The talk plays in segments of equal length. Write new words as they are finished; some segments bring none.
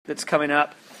that's coming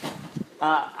up.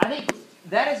 I think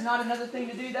that is not another thing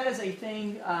to do. That is a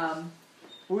thing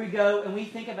where we go and we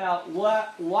think about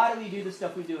why do we do the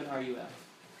stuff we do in RUF?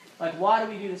 Like, why do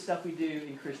we do the stuff we do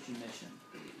in Christian Mission?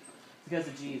 It's because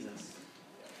of Jesus.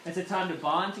 It's a time to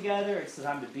bond together. It's a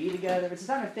time to be together. It's a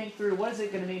time to think through what is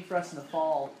it going to mean for us in the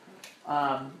fall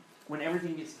when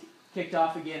everything gets kicked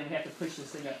off again and we have to push this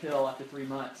thing uphill after 3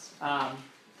 months.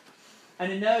 And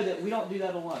to know that we don't do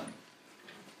that alone.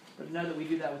 But to know that we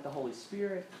do that with the Holy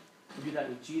Spirit. We do that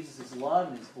with Jesus' love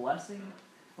and His blessing.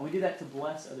 And we do that to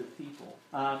bless other people.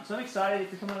 So I'm excited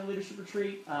if you're coming on a leadership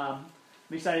retreat. I'm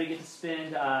excited to get to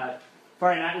spend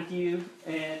Friday night with you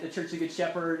and the Church of the Good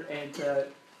Shepherd and to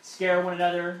scare one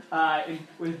another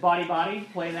with Body,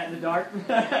 playing that in the dark,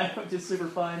 which is super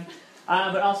fun.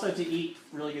 But also to eat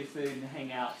really good food and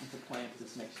hang out and to plan for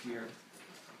this next year.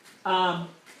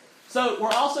 So we're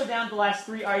also down to the last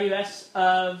 3 RUS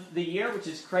of the year, which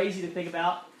is crazy to think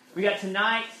about. We got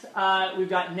tonight, we've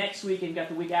got next week, and we've got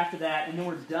the week after that, and then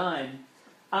we're done.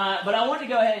 But I want to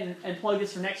go ahead and plug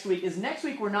this for next week. Next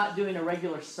week we're not doing a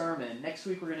regular sermon. Next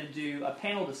week we're going to do a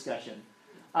panel discussion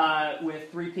with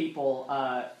 3 people.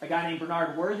 A guy named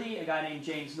Bernard Worthy, a guy named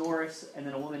James Norris, and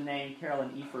then a woman named Carolyn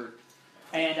Efert.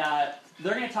 And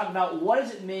they're going to talk about what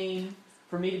does it mean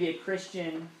for me to be a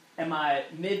Christian in my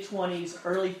mid-20s,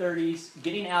 early 30s,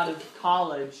 getting out of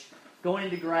college, going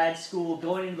into grad school,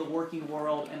 going into the working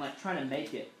world, and like trying to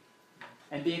make it.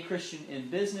 And be a Christian in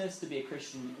business, to be a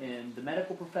Christian in the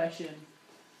medical profession,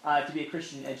 to be a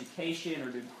Christian in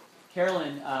education.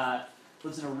 Carolyn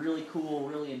lives in a really cool,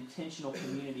 really intentional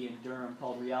community in Durham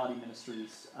called Reality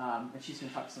Ministries, and she's going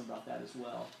to talk some about that as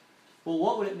well. Well,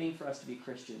 what would it mean for us to be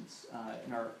Christians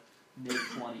in our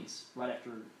mid-20s, right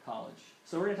after college?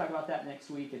 So we're going to talk about that next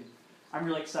week, and I'm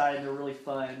really excited. They're really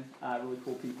fun, really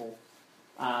cool people.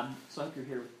 So I hope you're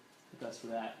here with us for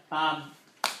that.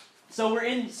 So we're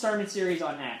in sermon series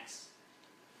on Acts.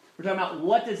 We're talking about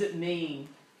what does it mean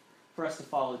for us to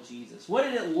follow Jesus? What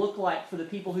did it look like for the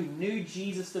people who knew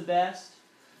Jesus the best,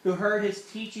 who heard His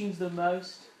teachings the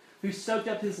most, who soaked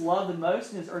up His love the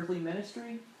most in His earthly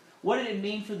ministry? What did it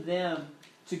mean for them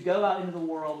to go out into the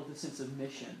world with a sense of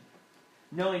mission?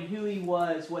 Knowing who He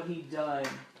was, what He'd done,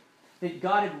 that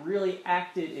God had really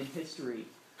acted in history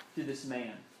through this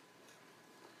man.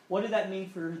 What did that mean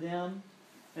for them?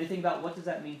 And you think about what does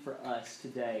that mean for us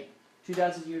today,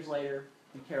 2,000 years later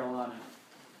in Carolina.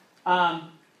 I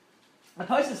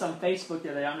posted this on Facebook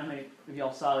the other day. I don't know how many of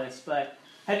y'all saw this, but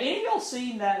have any of y'all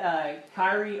seen that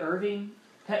Kyrie Irving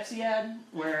Pepsi ad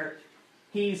where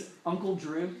he's Uncle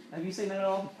Drew? Have you seen that at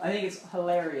all? I think it's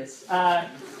hilarious and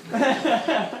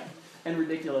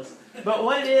ridiculous. But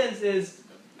what it is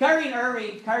Kyrie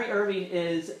Irving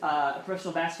is a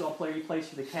professional basketball player. He plays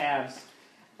for the Cavs.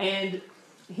 And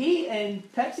he and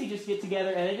Pepsi just get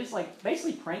together and they just like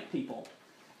basically prank people.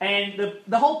 And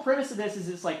the whole premise of this is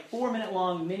it's like 4-minute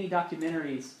long mini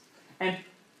documentaries. And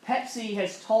Pepsi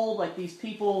has told like these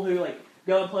people who like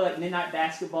go and play like midnight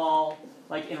basketball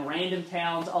like in random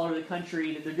towns all over the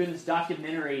country that they're doing this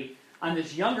documentary on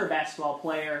this younger basketball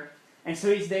player. And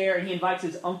so he's there and he invites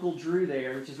his Uncle Drew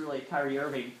there, which is really Kyrie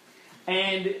Irving.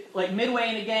 And like midway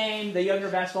in the game, the younger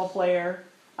basketball player,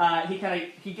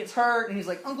 he gets hurt and he's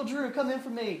like, Uncle Drew, come in for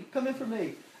me.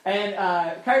 And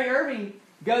Kyrie Irving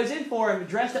goes in for him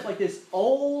dressed up like this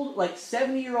old, like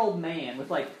 70-year-old man with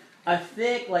like a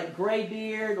thick, like gray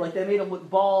beard, like they made him look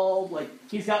bald. Like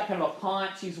he's got kind of a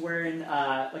paunch. He's wearing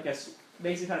like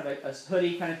basically kind of a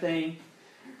hoodie kind of thing,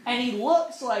 and he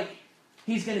looks like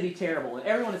he's going to be terrible. And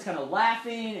everyone is kind of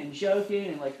laughing and joking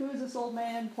and like, who is this old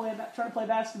man trying to play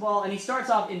basketball? And he starts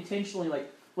off intentionally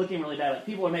like looking really bad. Like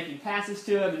people are making passes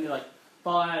to him and they're like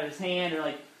falling out of his hand, or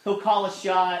like he'll call a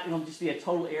shot and it'll just be a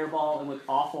total air ball and look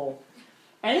awful.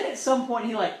 And then at some point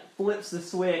he like flips the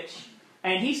switch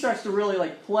and he starts to really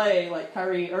like play like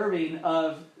Kyrie Irving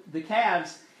of the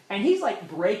Cavs, and he's like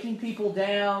breaking people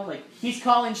down, like he's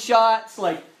calling shots,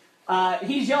 like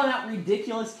he's yelling out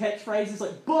ridiculous catchphrases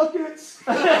like buckets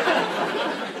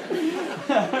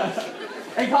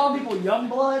and calling people young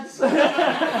bloods. Don't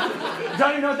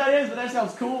even know what that is, but that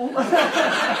sounds cool.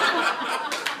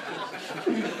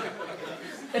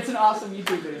 It's an awesome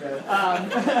YouTube video.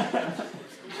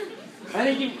 I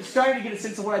think you're starting to get a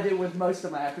sense of what I did with most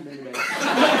of my afternoon today.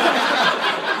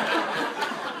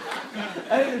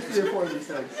 I think there's 3 or 4 of these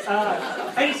things.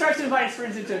 And he starts to invite his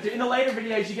friends into it. In the later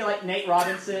videos, you get like Nate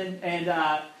Robinson and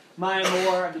Maya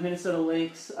Moore of the Minnesota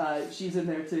Lynx. She's in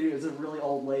there too. As a really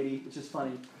old lady, which is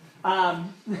funny. But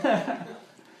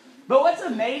what's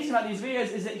amazing about these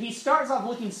videos is that he starts off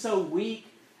looking so weak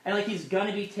and like he's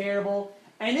gonna be terrible,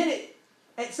 and then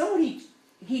at some point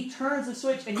he turns the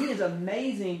switch, and he is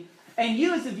amazing. And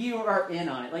you as a viewer are in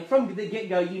on it. Like, from the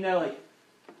get-go, you know, like,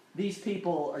 these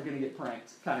people are going to get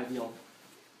pranked kind of deal.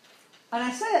 And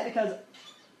I say that because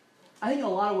I think in a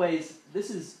lot of ways, this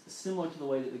is similar to the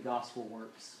way that the gospel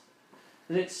works.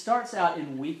 That it starts out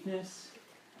in weakness.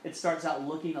 It starts out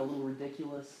looking a little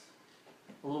ridiculous,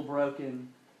 a little broken.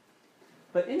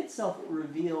 But in itself, it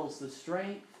reveals the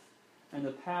strength and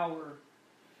the power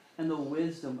and the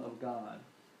wisdom of God.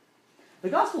 The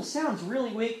gospel sounds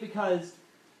really weak because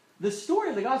the story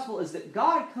of the gospel is that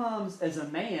God comes as a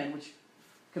man, which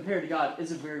compared to God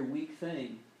is a very weak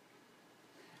thing.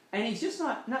 And he's just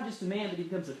not just a man, but he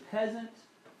becomes a peasant,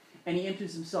 and he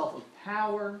empties himself of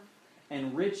power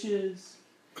and riches,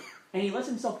 and he lets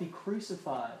himself be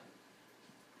crucified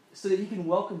so that he can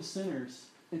welcome sinners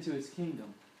into his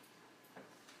kingdom.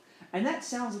 And that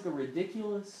sounds like a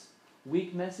ridiculous,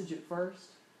 weak message at first,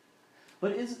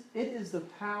 but it is the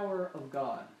power of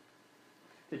God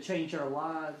to change our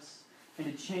lives and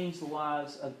to change the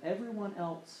lives of everyone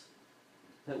else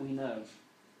that we know.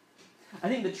 I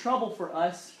think the trouble for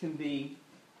us can be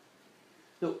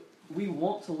that we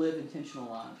want to live intentional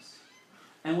lives,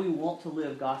 and we want to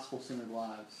live gospel-centered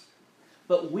lives.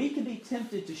 But we can be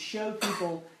tempted to show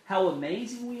people how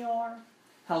amazing we are,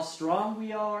 how strong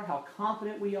we are, how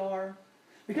confident we are.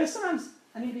 Because sometimes,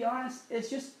 I mean, to be honest, it's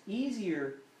just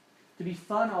easier to be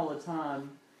fun all the time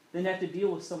than to have to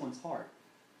deal with someone's heart.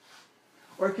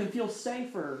 Or it can feel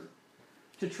safer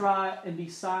to try and be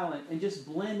silent and just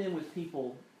blend in with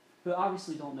people who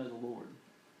obviously don't know the Lord.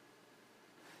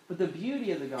 But the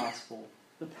beauty of the gospel,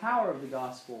 the power of the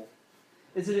gospel,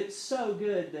 is that it's so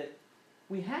good that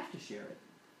we have to share it.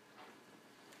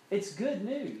 It's good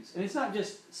news. And it's not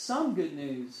just some good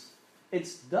news,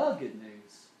 it's the good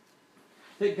news.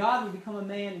 That God would become a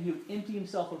man and he would empty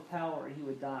himself of power and he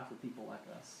would die for people like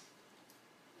us,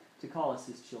 to call us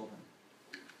his children.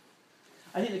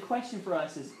 I think the question for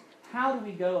us is, how do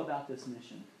we go about this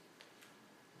mission?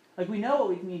 Like, we know what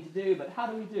we need to do, but how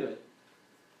do we do it?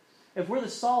 If we're the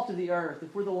salt of the earth,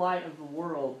 if we're the light of the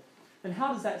world, then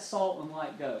how does that salt and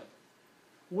light go?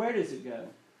 Where does it go?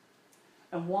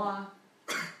 And why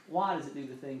does it do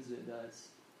the things that it does?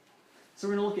 So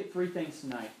we're going to look at three things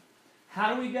tonight.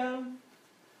 How do we go?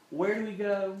 Where do we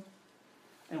go?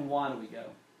 And why do we go?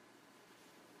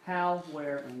 How,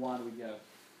 where, and why do we go?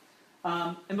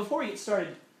 And before we get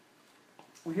started,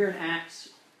 we're here in Acts.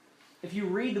 If you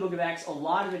read the book of Acts, a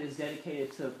lot of it is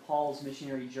dedicated to Paul's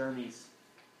missionary journeys.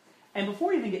 And before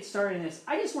we even get started in this,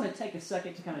 I just want to take a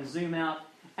second to kind of zoom out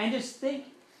and just think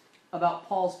about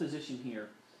Paul's position here.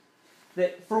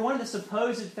 That for one of the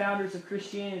supposed founders of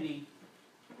Christianity,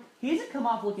 he doesn't come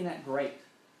off looking that great.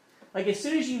 Like, as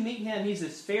soon as you meet him, he's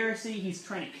this Pharisee, he's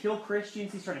trying to kill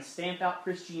Christians, he's trying to stamp out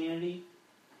Christianity.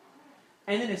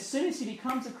 And then as soon as he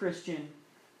becomes a Christian,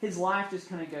 his life just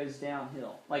kind of goes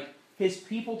downhill. Like, his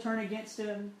people turn against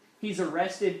him, he's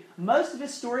arrested. Most of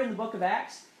his story in the book of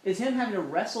Acts is him having to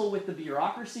wrestle with the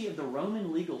bureaucracy of the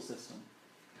Roman legal system.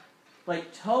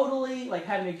 Like, totally, like,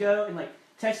 having to go and, like,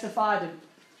 testify to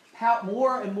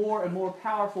more and more and more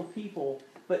powerful people,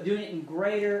 but doing it in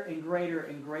greater and greater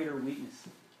and greater weakness.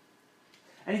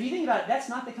 And if you think about it, that's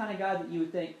not the kind of guy that you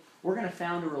would think, we're going to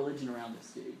found a religion around this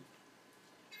dude.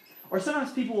 Or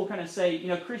sometimes people will kind of say, you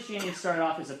know, Christianity started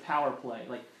off as a power play.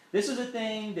 Like, this was a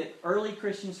thing that early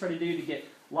Christians tried to do to get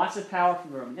lots of power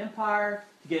from the Roman Empire,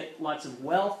 to get lots of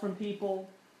wealth from people.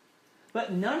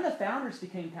 But none of the founders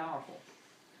became powerful.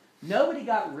 Nobody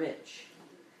got rich.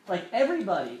 Like,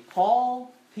 everybody,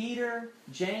 Paul, Peter,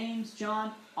 James,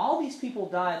 John, all these people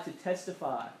died to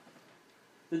testify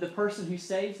that the person who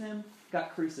saves them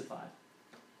got crucified.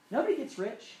 Nobody gets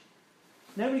rich.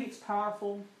 Nobody gets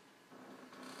powerful.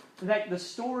 In fact, the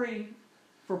story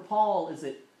for Paul is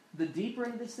that the deeper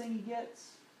into this thing he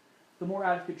gets, the more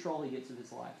out of control he gets of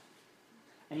his life.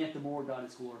 And yet the more God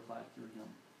is glorified through him.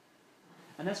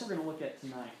 And that's what we're going to look at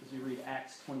tonight as we read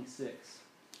Acts 26,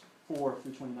 4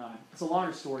 through 29. It's a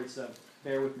longer story, so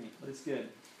bear with me, but it's good.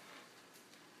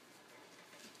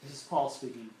 This is Paul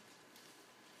speaking.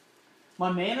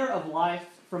 My manner of life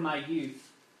from my youth,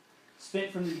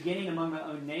 spent from the beginning among my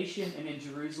own nation and in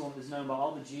Jerusalem, is known by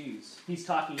all the Jews. He's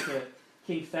talking to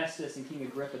King Festus and King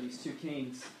Agrippa, these two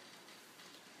kings.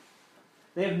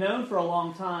 They have known for a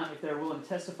long time, if they are willing to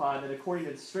testify, that according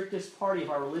to the strictest party of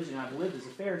our religion, I have lived as a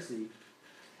Pharisee.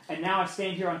 And now I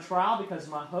stand here on trial because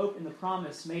of my hope in the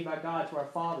promise made by God to our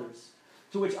fathers,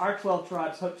 to which our 12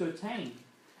 tribes hope to attain,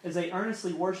 as they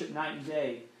earnestly worship night and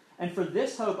day. And for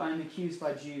this hope I am accused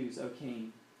by Jews, O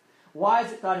king. Why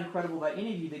is it thought incredible by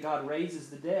any of you that God raises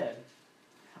the dead?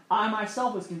 I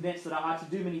myself was convinced that I ought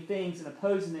to do many things and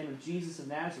oppose the name of Jesus of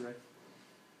Nazareth.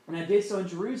 And I did so in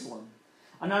Jerusalem.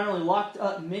 I not only locked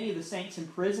up many of the saints in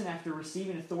prison after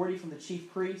receiving authority from the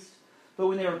chief priest, but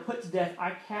when they were put to death,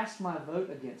 I cast my vote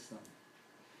against them.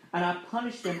 And I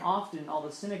punished them often in all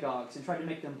the synagogues and tried to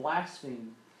make them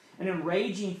blaspheme. And in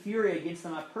raging fury against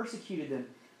them, I persecuted them,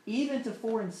 even to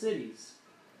foreign cities.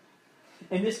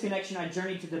 In this connection, I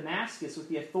journeyed to Damascus with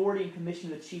the authority and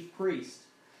commission of the chief priest.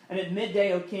 And at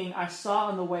midday, O king, I saw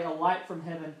on the way a light from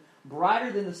heaven,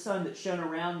 brighter than the sun that shone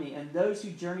around me, and those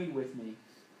who journeyed with me.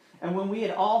 And when we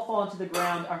had all fallen to the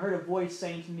ground, I heard a voice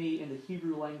saying to me in the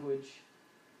Hebrew language,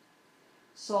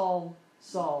 Saul,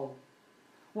 Saul,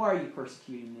 why are you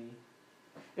persecuting me?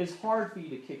 It is hard for you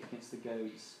to kick against the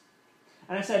goads.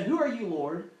 And I said, Who are you,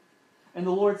 Lord? And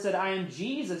the Lord said, I am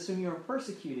Jesus whom you are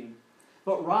persecuting.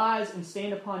 But rise and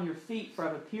stand upon your feet, for I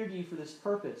have appeared to you for this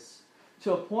purpose,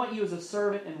 to appoint you as a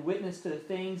servant and witness to the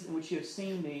things in which you have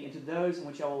seen me, and to those in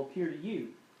which I will appear to you,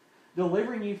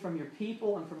 delivering you from your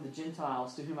people and from the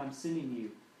Gentiles to whom I am sending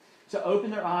you, to open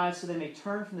their eyes so they may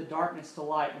turn from the darkness to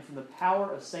light and from the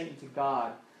power of Satan to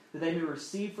God, that they may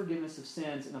receive forgiveness of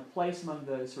sins and a place among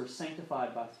those who are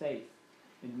sanctified by faith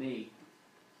in me.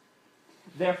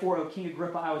 Therefore, O King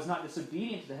Agrippa, I was not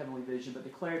disobedient to the heavenly vision, but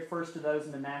declared first to those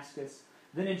in Damascus,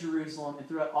 then in Jerusalem, and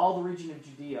throughout all the region of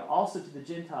Judea, also to the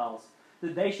Gentiles,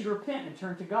 that they should repent and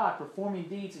turn to God, performing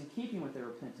deeds in keeping with their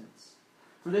repentance.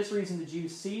 For this reason the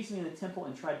Jews seized me in the temple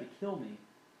and tried to kill me.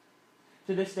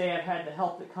 To this day I've had the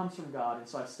help that comes from God, and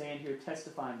so I stand here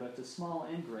testifying both to small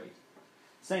and great,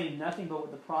 saying nothing but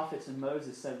what the prophets and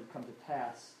Moses said would come to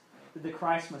pass, that the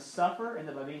Christ must suffer, and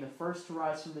that by being the first to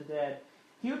rise from the dead,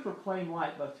 he would proclaim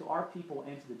light both to our people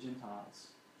and to the Gentiles.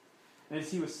 And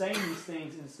as he was saying these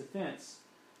things in his defense,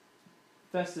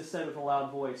 Festus said with a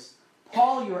loud voice,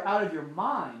 Paul, you are out of your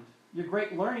mind. Your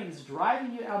great learning is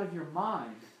driving you out of your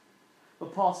mind.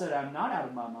 But Paul said, I am not out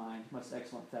of my mind, most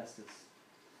excellent Festus,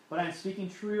 but I am speaking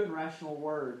true and rational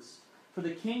words. For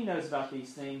the king knows about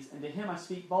these things, and to him I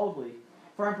speak boldly.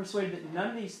 For I am persuaded that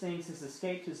none of these things has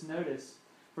escaped his notice,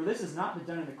 for this has not been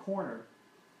done in a corner.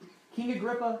 King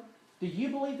Agrippa, do you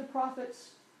believe the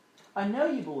prophets? I know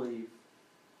you believe.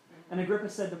 And Agrippa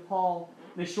said to Paul,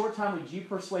 In a short time would you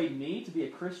persuade me to be a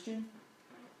Christian?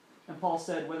 And Paul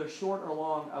said, Whether short or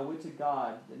long, I would to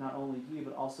God that not only you,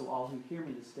 but also all who hear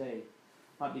me this day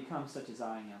might become such as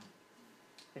I am,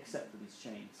 except for these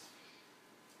chains.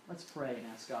 Let's pray and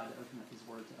ask God to open up his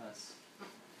word to us.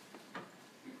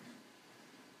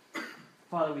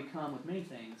 Father, we come with many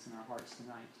things in our hearts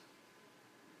tonight.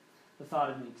 The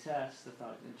thought of new tests, the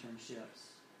thought of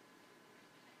internships,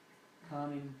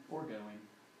 coming or going.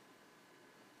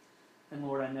 And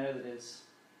Lord, I know that as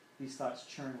these thoughts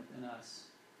churn within us,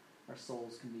 our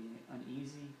souls can be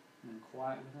uneasy and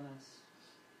unquiet within us.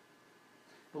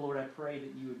 But Lord, I pray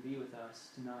that you would be with us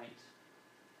tonight.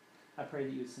 I pray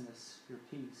that you would send us your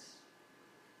peace.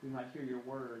 We might hear your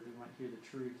word. We might hear the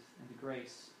truth and the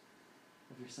grace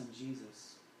of your Son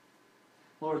Jesus.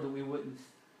 Lord, that we wouldn't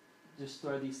just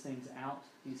throw these things out,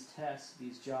 these tests,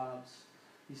 these jobs,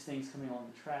 these things coming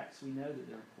along the tracks. We know that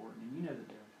they're important, and you know that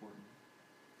they're important.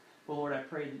 But Lord, I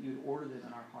pray that you would order them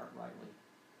in our heart rightly,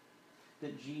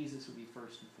 that Jesus would be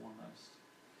first and foremost,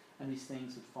 and these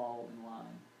things would fall in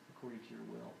line according to your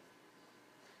will.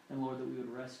 And Lord, that we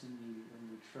would rest in you, and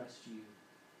we would trust you.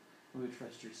 We would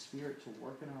trust your Spirit to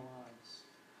work in our lives.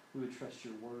 We would trust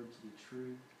your word to be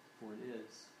true, for it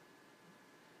is.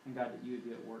 And God, that you would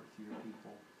be at work through your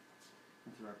people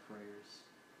and through our prayers.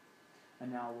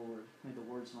 And now, Lord, may the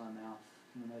words of my mouth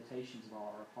and the meditations of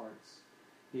all our hearts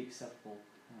be acceptable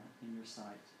in your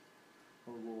sight,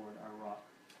 O Lord, our rock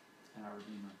and our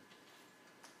Redeemer.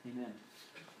 Amen.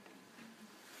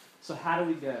 So how do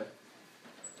we go?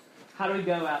 How do we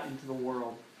go out into the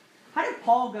world? How did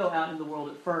Paul go out into the world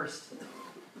at first?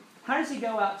 How does he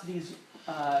go out to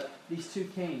these two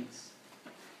kings?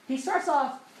 He starts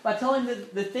off by telling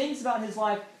the things about his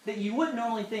life that you wouldn't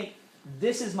normally think,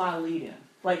 this is my lead-in.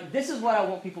 Like, this is what I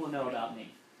want people to know about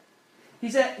me. He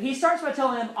starts by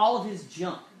telling them all of his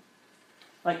junk.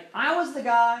 Like, I was the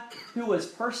guy who was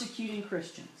persecuting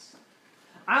Christians.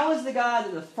 I was the guy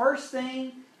that the first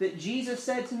thing that Jesus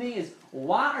said to me is,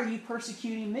 why are you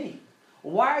persecuting me?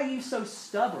 Why are you so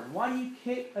stubborn? Why do you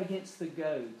kick against the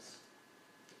goads?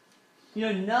 You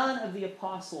know, none of the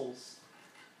apostles,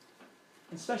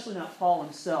 especially not Paul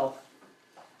himself,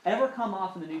 ever come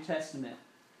off in the New Testament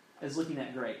as looking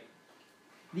that great.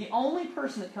 The only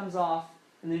person that comes off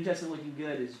in the New Testament looking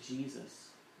good is Jesus.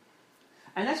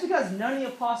 And that's because none of the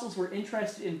apostles were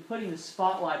interested in putting the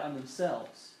spotlight on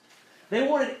themselves. They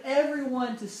wanted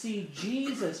everyone to see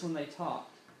Jesus when they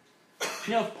talked.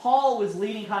 You know, if Paul was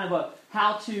leading kind of a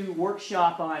how-to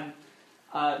workshop on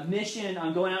mission,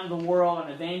 on going out in the world,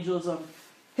 on evangelism,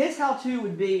 his how-to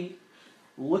would be,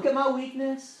 look at my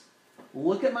weakness,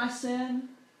 look at my sin.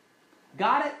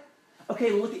 Got it?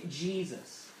 Okay, look at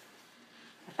Jesus.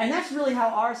 And that's really how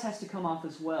ours has to come off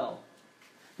as well.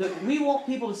 That we want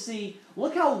people to see,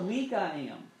 look how weak I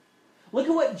am. Look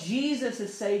at what Jesus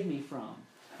has saved me from.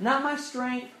 Not my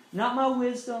strength, not my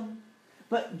wisdom,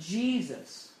 but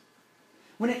Jesus.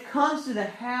 When it comes to the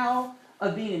how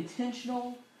of being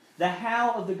intentional, the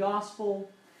how of the gospel,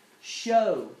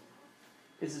 show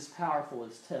is as powerful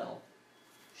as tell.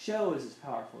 Show is as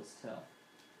powerful as tell.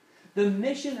 The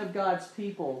mission of God's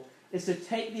people is to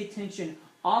take the attention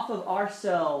off of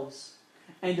ourselves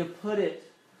and to put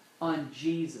it on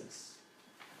Jesus.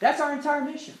 That's our entire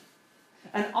mission.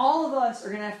 And all of us are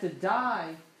going to have to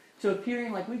die to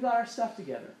appearing like we've got our stuff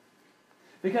together.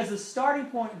 Because the starting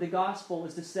point of the gospel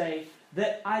is to say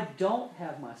that I don't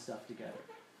have my stuff together.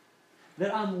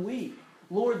 That I'm weak.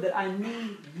 Lord, that I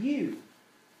need you.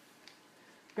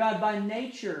 God, by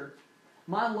nature,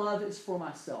 my love is for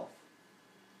myself.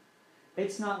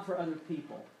 It's not for other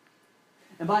people.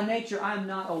 And by nature, I'm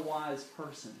not a wise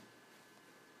person.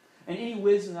 And any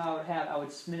wisdom that I would have, I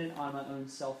would spend it on my own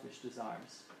selfish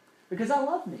desires. Because I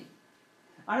love me.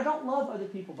 I don't love other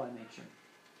people by nature.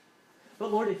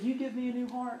 But Lord, if you give me a new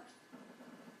heart,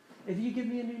 if you give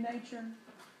me a new nature,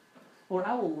 Lord,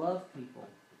 I will love people.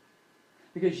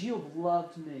 Because you have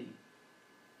loved me.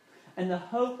 And the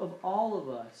hope of all of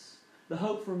us, the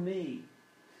hope for me,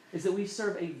 is that we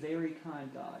serve a very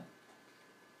kind God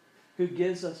who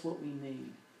gives us what we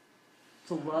need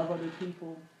to love other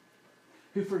people,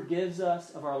 who forgives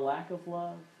us of our lack of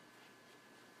love,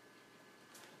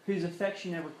 whose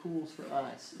affection never cools for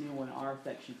us, even when our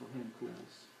affection for him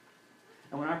cools.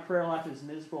 And when our prayer life is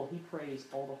miserable, he prays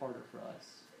all the harder for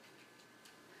us.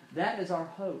 That is our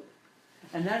hope.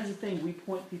 And that is the thing we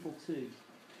point people to.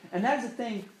 And that is the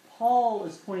thing Paul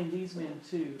is pointing these men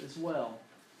to as well.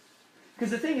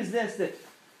 Because the thing is this, that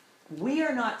we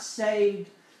are not saved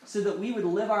so that we would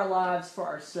live our lives for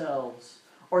ourselves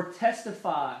or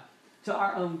testify to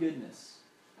our own goodness.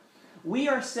 We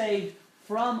are saved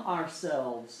from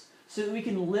ourselves so that we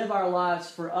can live our lives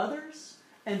for others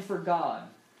and for God.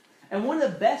 And one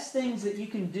of the best things that you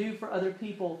can do for other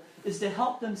people is to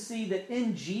help them see that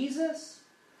in Jesus,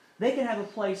 they can have a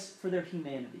place for their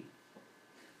humanity,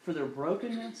 for their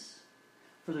brokenness,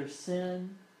 for their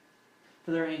sin,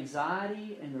 for their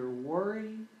anxiety and their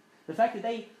worry. The fact that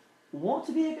they want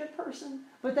to be a good person,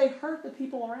 but they hurt the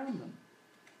people around them.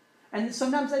 And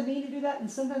sometimes they need to do that, and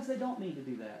sometimes they don't need to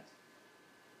do that.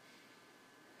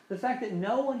 The fact that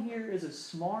no one here is as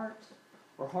smart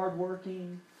or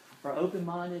hardworking or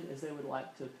open-minded as they would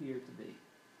like to appear to be.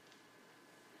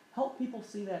 Help people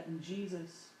see that in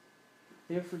Jesus,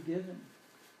 they're forgiven.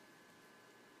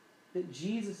 That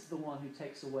Jesus is the one who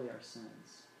takes away our sins.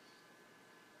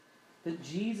 That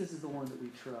Jesus is the one that we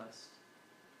trust.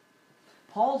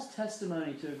 Paul's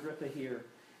testimony to Agrippa here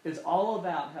is all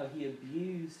about how he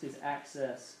abused his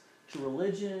access to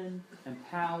religion and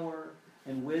power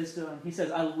and wisdom. He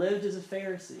says, I lived as a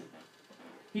Pharisee.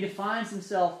 He defines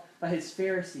himself by his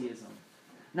Phariseeism,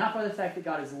 not by the fact that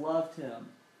God has loved him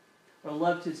or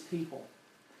loved his people.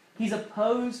 He's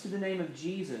opposed to the name of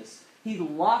Jesus. He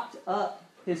locked up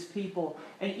his people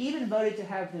and even voted to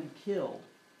have them killed.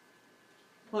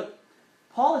 Look,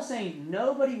 Paul is saying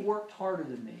nobody worked harder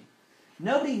than me.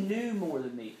 Nobody knew more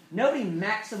than me. Nobody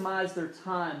maximized their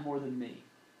time more than me.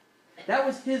 That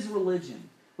was his religion.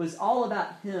 It was all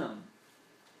about him.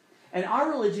 And our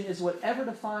religion is whatever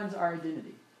defines our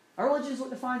identity. Our religion is what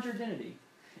defines your identity.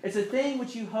 It's a thing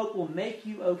which you hope will make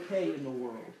you okay in the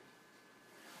world.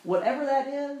 Whatever that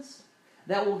is,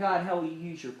 that will guide how you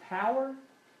use your power,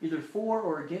 either for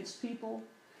or against people.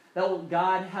 That will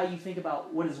guide how you think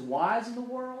about what is wise in the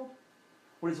world,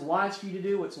 what is wise for you to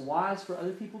do, what's wise for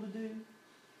other people to do.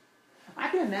 I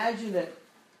can imagine that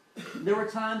there were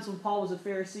times when Paul was a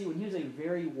Pharisee when he was a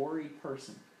very worried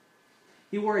person.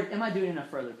 He worried, am I doing enough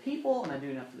for other people? Am I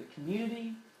doing enough for the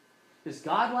community? Does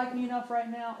God like me enough right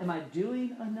now? Am I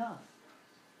doing enough?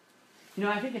 You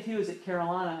know, I think if he was at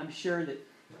Carolina, I'm sure that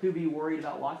he would be worried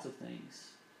about lots of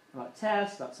things. About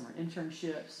tests, about summer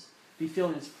internships. Be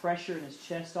feeling this pressure in his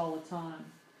chest all the time.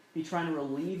 Be trying to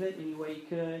relieve it any way he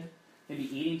could. Maybe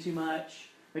eating too much.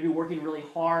 Maybe working really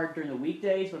hard during the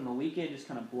weekdays, but on the weekend just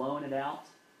kind of blowing it out.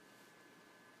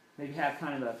 Maybe have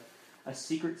kind of a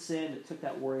secret sin that took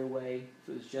that worry away if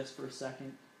it was just for a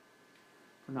second.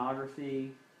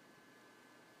 Pornography.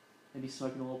 Maybe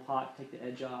smoking a little pot to take the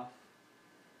edge off.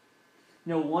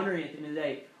 You know, wondering at the end of the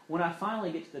day, when I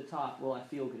finally get to the top, will I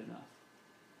feel good enough?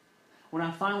 when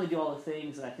I finally do all the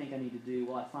things that I think I need to do,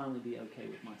 will I finally be okay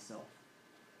with myself?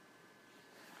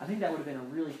 I think that would have been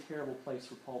a really terrible place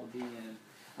for Paul to be in.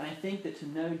 And I think that to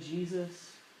know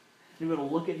Jesus, to be able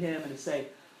to look at him and to say,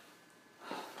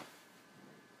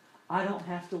 I don't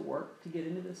have to work to get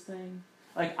into this thing.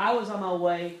 Like, I was on my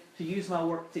way to use my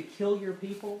work to kill your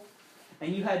people,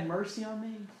 and you had mercy on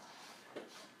me.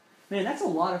 Man, that's a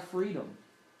lot of freedom.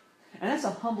 And that's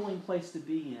a humbling place to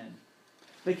be in.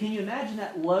 But can you imagine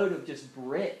that load of just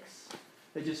bricks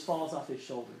that just falls off his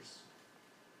shoulders?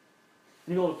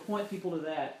 And you're able to point people to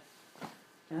that.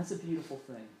 And that's a beautiful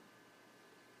thing.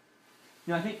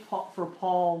 You know, I think for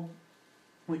Paul,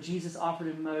 what Jesus offered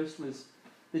him most was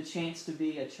the chance to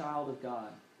be a child of God.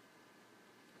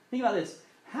 Think about this.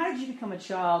 How did you become a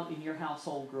child in your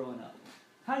household growing up?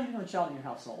 How did you become a child in your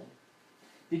household?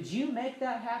 Did you make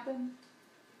that happen?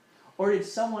 Or did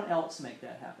someone else make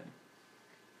that happen?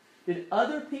 Did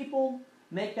other people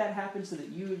make that happen so that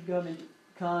you would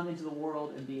come into the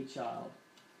world and be a child?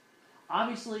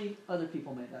 Obviously, other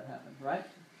people made that happen, right?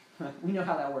 We know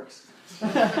how that works.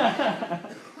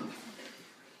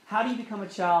 How do you become a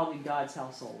child in God's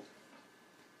household?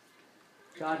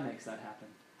 God makes that happen.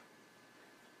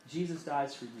 Jesus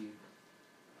dies for you.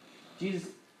 Jesus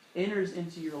enters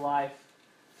into your life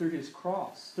through his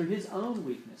cross, through his own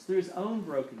weakness, through his own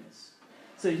brokenness.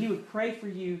 So he would pray for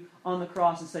you on the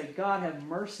cross and say, God, have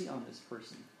mercy on this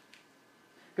person.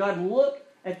 God, look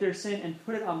at their sin and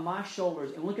put it on my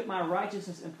shoulders, and look at my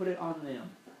righteousness and put it on them.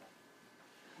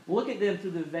 Look at them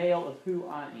through the veil of who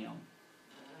I am.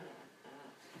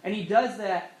 And he does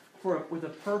that with a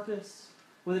purpose,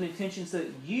 with an intention, so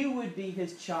that you would be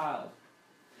his child,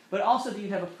 but also that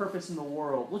you'd have a purpose in the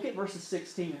world. Look at verses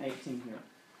 16 and 18 here.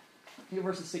 Look at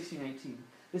verses 16 and 18.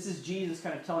 This is Jesus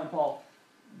kind of telling Paul,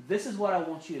 this is what I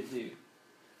want you to do.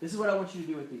 This is what I want you to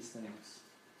do with these things.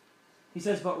 He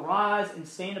says, but rise and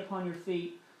stand upon your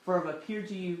feet, for I have appeared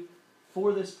to you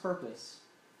for this purpose,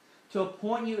 to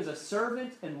appoint you as a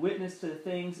servant and witness to the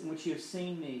things in which you have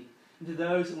seen me, and to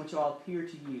those in which I'll appear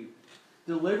to you,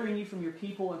 delivering you from your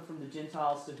people and from the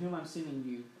Gentiles to whom I'm sending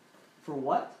you. For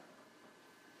what?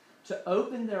 To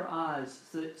open their eyes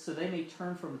so they may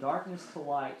turn from darkness to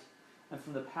light and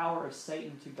from the power of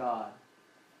Satan to God,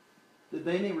 that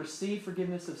they may receive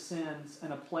forgiveness of sins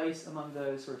and a place among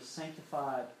those who are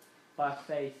sanctified by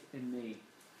faith in me.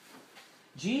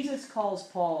 Jesus calls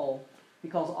Paul, he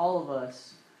calls all of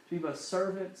us, to be both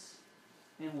servants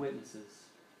and witnesses.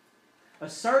 A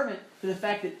servant to the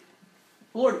fact that,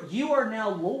 Lord, you are now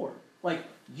Lord. Like,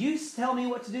 you tell me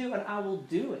what to do and I will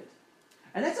do it.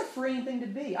 And that's a freeing thing to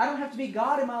be. I don't have to be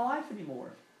God in my life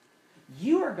anymore.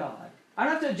 You are God. I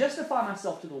don't have to justify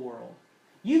myself to the world.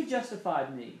 You've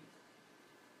justified me.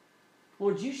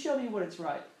 Lord, you show me what's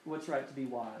right to be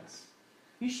wise.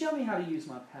 You show me how to use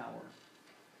my power.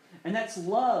 And that's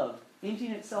love,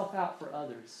 emptying itself out for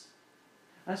others.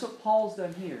 And that's what Paul's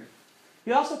done here.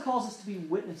 He also calls us to be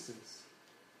witnesses.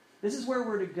 This is where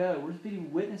we're to go. We're to be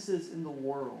witnesses in the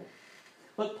world.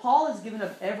 Look, Paul has given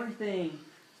up everything,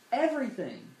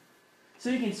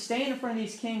 so he can stand in front of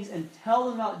these kings and tell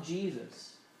them about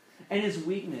Jesus and his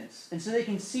weakness, and so they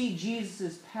can see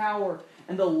Jesus' power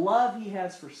and the love he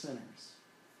has for sinners.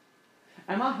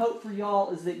 And my hope for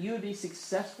y'all is that you would be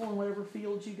successful in whatever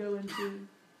field you go into,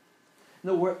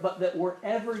 but that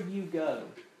wherever you go,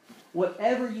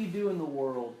 whatever you do in the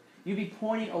world, you be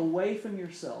pointing away from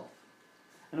yourself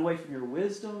and away from your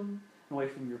wisdom, and away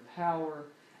from your power,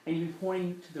 and you be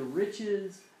pointing to the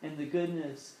riches and the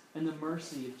goodness and the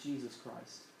mercy of Jesus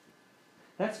Christ.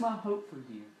 That's my hope for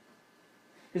you.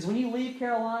 Because when you leave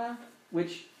Carolina,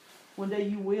 which one day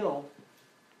you will,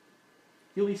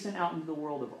 you'll be sent out into the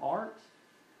world of art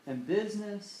and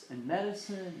business and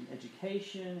medicine and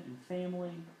education and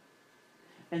family.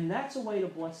 And that's a way to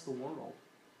bless the world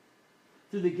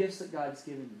through the gifts that God's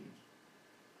given you.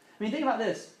 I mean, think about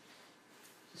this.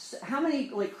 How many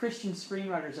Christian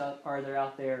screenwriters are there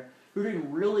out there who are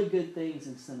doing really good things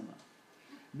in cinema?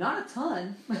 Not a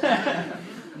ton.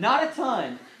 Not a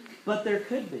ton. But there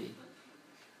could be.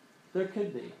 There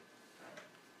could be.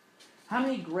 How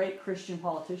many great Christian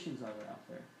politicians are there out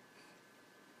there?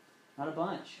 Not a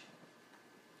bunch.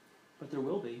 But there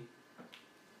will be.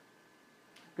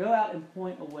 Go out and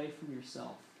point away from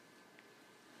yourself.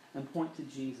 And point to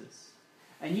Jesus.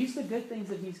 And use the good things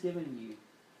that he's given you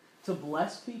to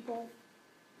bless people,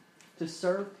 to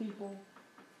serve people,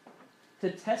 to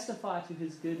testify to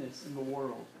his goodness in the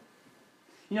world.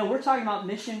 You know, we're talking about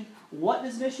mission. What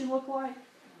does mission look like?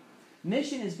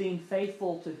 Mission is being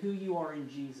faithful to who you are in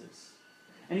Jesus.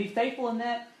 And be faithful in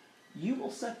that, you will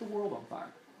set the world on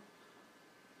fire.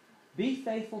 Be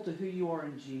faithful to who you are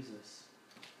in Jesus.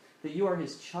 that you are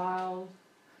his child,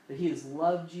 that he has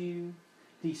loved you,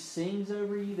 that he sings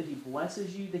over you, that he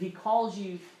blesses you, that he calls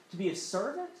you to be a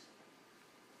servant?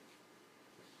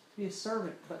 To be a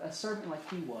servant, but a servant like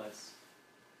he was.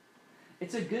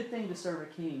 It's a good thing to serve a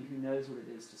king who knows what it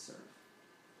is to serve.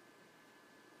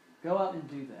 Go out and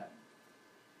do that.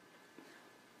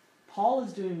 Paul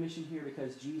is doing mission here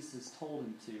because Jesus told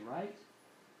him to, right?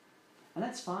 And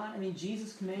that's fine. I mean,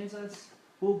 Jesus commands us,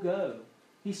 we'll go.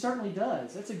 He certainly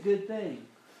does. That's a good thing.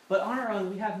 But on our own,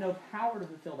 we have no power to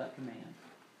fulfill that command.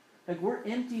 Like, we're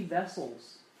empty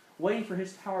vessels waiting for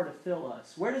his power to fill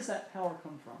us. Where does that power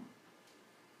come from?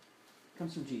 It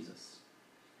comes from Jesus.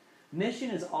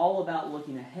 Mission is all about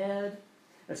looking ahead.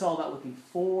 It's all about looking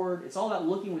forward. It's all about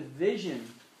looking with vision.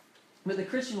 But the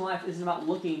Christian life isn't about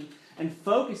looking and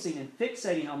focusing and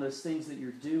fixating on those things that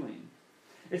you're doing.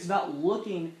 It's about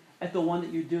looking at the one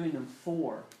that you're doing them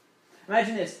for.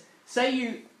 Imagine this. Say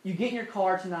you get in your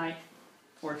car tonight,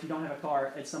 or if you don't have a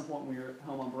car, at some point when you're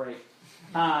home on break,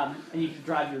 and you can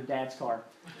drive your dad's car.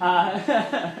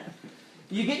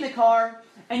 You get in the car,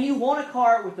 and you want a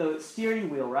car with a steering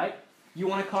wheel, right? You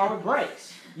want a car with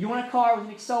brakes. You want a car with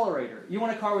an accelerator. You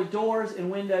want a car with doors and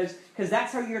windows, because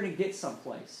that's how you're going to get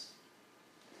someplace.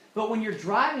 But when you're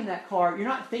driving that car, you're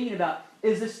not thinking about,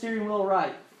 is this steering wheel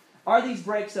right? Are these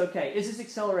brakes okay? Is this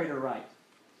accelerator right?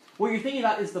 What you're thinking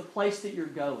about is the place that you're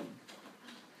going.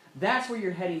 That's where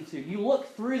you're heading to. You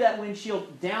look through that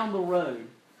windshield down the road.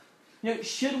 You know,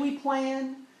 should we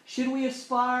plan? Should we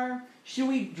aspire? Should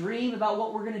we dream about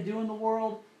what we're going to do in the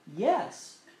world?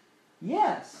 Yes.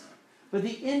 Yes. But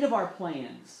the end of our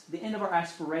plans, the end of our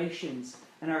aspirations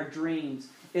and our dreams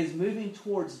is moving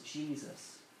towards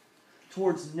Jesus.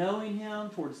 Towards knowing him,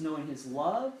 towards knowing his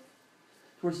love,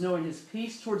 towards knowing his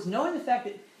peace, towards knowing the fact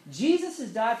that Jesus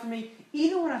has died for me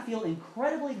even when I feel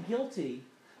incredibly guilty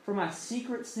for my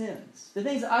secret sins. The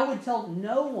things that I would tell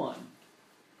no one.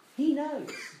 He knows.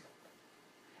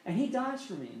 And he dies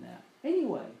for me in that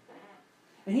anyway.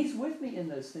 And he's with me in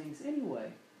those things anyway.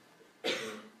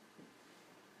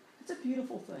 It's a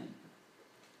beautiful thing.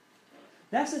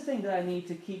 That's the thing that I need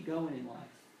to keep going in life.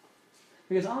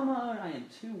 Because on my own, I am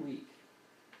too weak.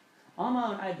 On my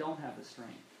own, I don't have the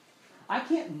strength. I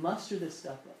can't muster this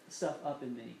stuff up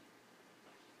in me.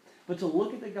 But to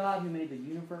look at the God who made the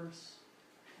universe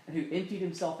and who emptied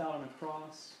himself out on a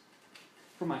cross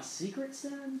for my secret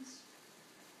sins,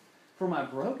 for my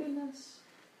brokenness,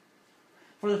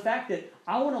 for the fact that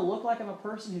I want to look like I'm a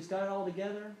person who's got it all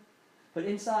together, but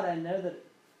inside I know that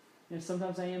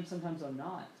sometimes I am, sometimes I'm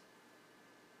not.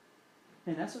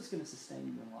 And that's what's going to sustain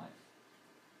you in life.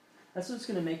 That's what's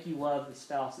going to make you love the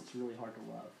spouse that's really hard to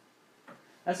love.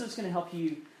 That's what's going to help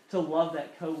you to love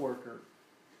that coworker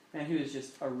and who is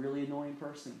just a really annoying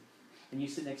person. And you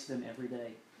sit next to them every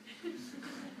day.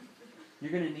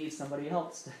 You're going to need somebody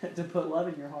else to put love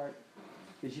in your heart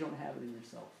because you don't have it in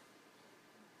yourself.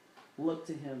 Look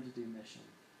to him to do mission.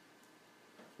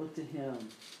 Look to him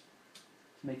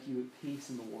to make you at peace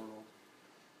in the world.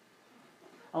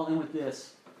 I'll end with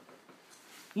this.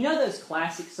 You know those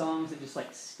classic songs that just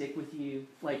stick with you?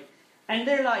 And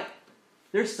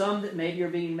there's some that maybe are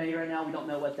being made right now. We don't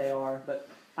know what they are, but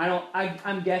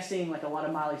I'm guessing a lot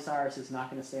of Miley Cyrus is not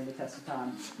going to stand the test of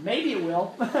time. Maybe it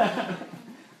will.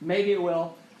 Maybe it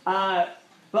will. But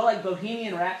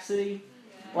Bohemian Rhapsody,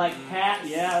 Hat,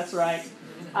 yeah, that's right.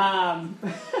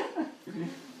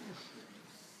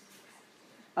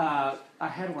 I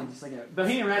had one just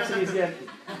Bohemian Rhapsody is good.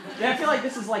 Yeah, I feel like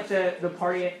this is the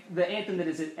party, the anthem that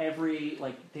is at every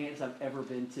dance I've ever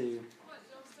been to.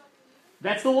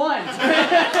 That's the one.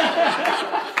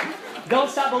 Don't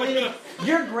Stop Believing.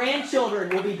 Your grandchildren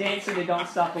will be dancing to Don't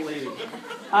Stop Believing.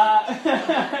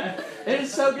 It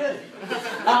is so good.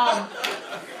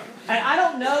 And I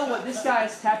don't know what this guy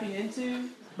is tapping into,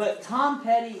 but Tom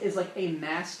Petty is a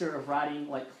master of writing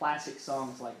classic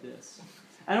songs like this.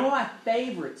 And one of my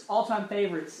favorites, all-time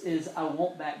favorites, is I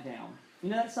Won't Back Down.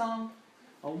 You know that song?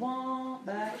 I won't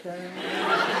back down.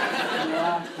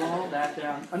 Yeah, I won't back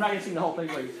down. I'm not going to sing the whole thing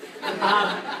for you.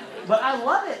 But I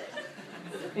love it.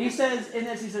 And he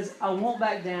says, I won't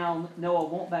back down. No, I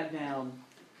won't back down.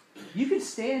 You can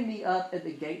stand me up at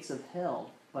the gates of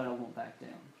hell, but I won't back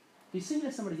down. He's singing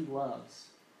to somebody he loves.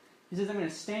 He says, I'm going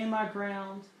to stand my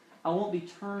ground. I won't be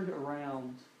turned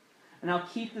around. And I'll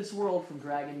keep this world from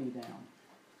dragging me down.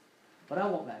 But I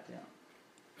won't back down.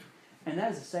 And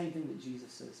that is the same thing that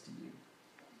Jesus says to you.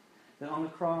 That on the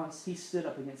cross, he stood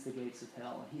up against the gates of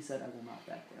hell, and he said, I will not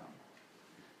back down.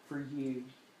 For you,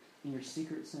 in your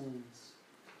secret sins,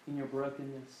 in your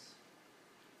brokenness.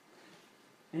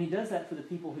 And he does that for the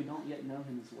people who don't yet know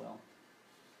him as well.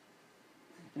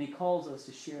 And he calls us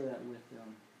to share that with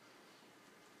them.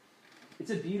 It's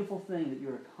a beautiful thing that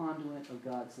you're a conduit of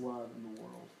God's love in the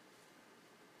world.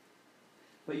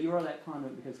 But you are that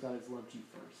conduit because God has loved you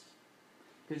first.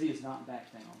 Because he has not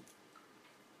backed down.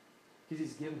 Because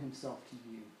he's given himself to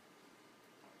you.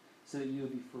 So that you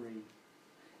would be free.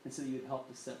 And so that you would help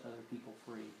to set other people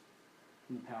free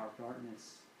from the power of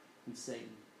darkness and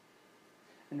Satan.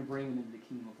 And to bring them into the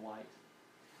kingdom of light.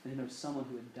 And to know someone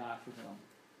who would die for them.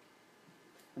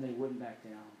 And they wouldn't back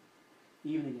down.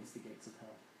 Even against the gates of hell.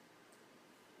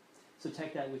 So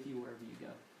take that with you wherever you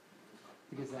go.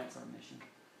 Because that's our mission.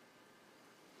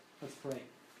 Let's pray.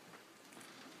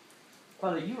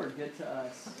 Father, you are good to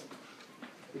us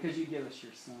because you give us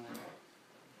your Son.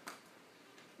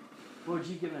 Lord,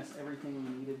 you've given us everything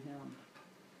we needed him.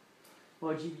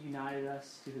 Lord, you've united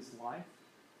us to his life.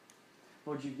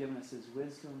 Lord, you've given us his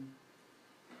wisdom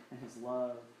and his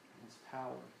love and his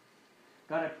power.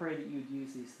 God, I pray that you would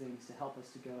use these things to help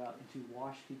us to go out and to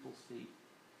wash people's feet.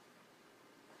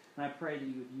 And I pray that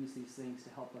you would use these things to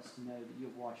help us to know that you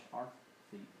have washed our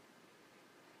feet.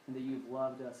 And that you have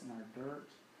loved us in our dirt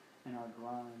and our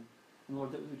grime. And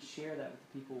Lord, that we would share that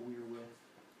with the people we are with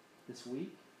this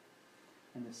week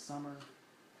and this summer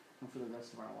and for the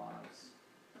rest of our lives.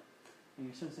 In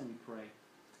your son's name we pray.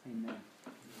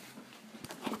 Amen.